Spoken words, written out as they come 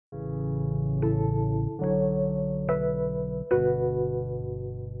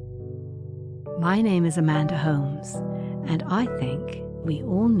My name is Amanda Holmes, and I think we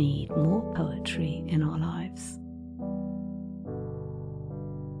all need more poetry in our lives.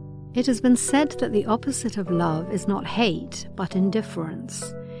 It has been said that the opposite of love is not hate, but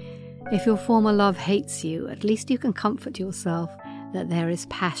indifference. If your former love hates you, at least you can comfort yourself that there is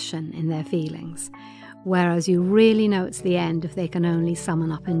passion in their feelings, whereas you really know it's the end if they can only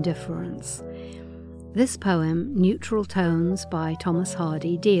summon up indifference. This poem, Neutral Tones by Thomas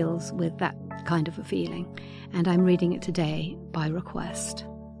Hardy, deals with that kind of a feeling, and I'm reading it today by request.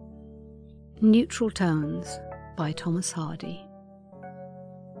 Neutral Tones by Thomas Hardy.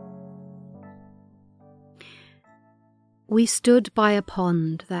 We stood by a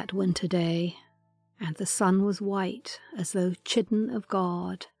pond that winter day, and the sun was white as though chidden of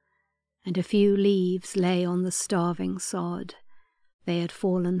God, and a few leaves lay on the starving sod. They had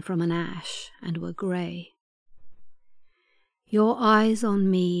fallen from an ash and were grey. Your eyes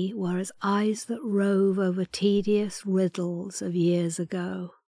on me were as eyes that rove over tedious riddles of years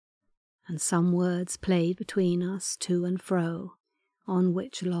ago, and some words played between us to and fro, on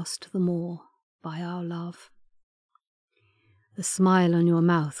which lost the more by our love. The smile on your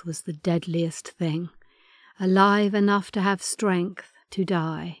mouth was the deadliest thing, alive enough to have strength to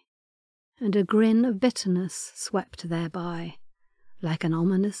die, and a grin of bitterness swept thereby, like an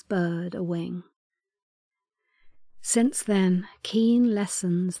ominous bird a wing. Since then, keen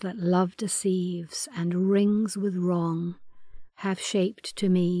lessons that love deceives and rings with wrong have shaped to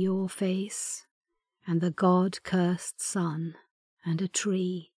me your face, and the God-cursed sun, and a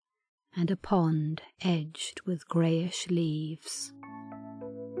tree, and a pond edged with greyish leaves.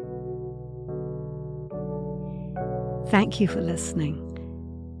 Thank you for listening.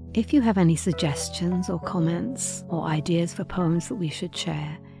 If you have any suggestions or comments or ideas for poems that we should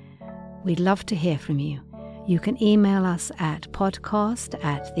share, we'd love to hear from you. You can email us at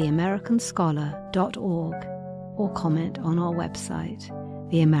podcast@theamericanscholar.org or comment on our website,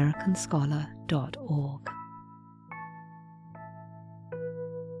 theamericanscholar.org.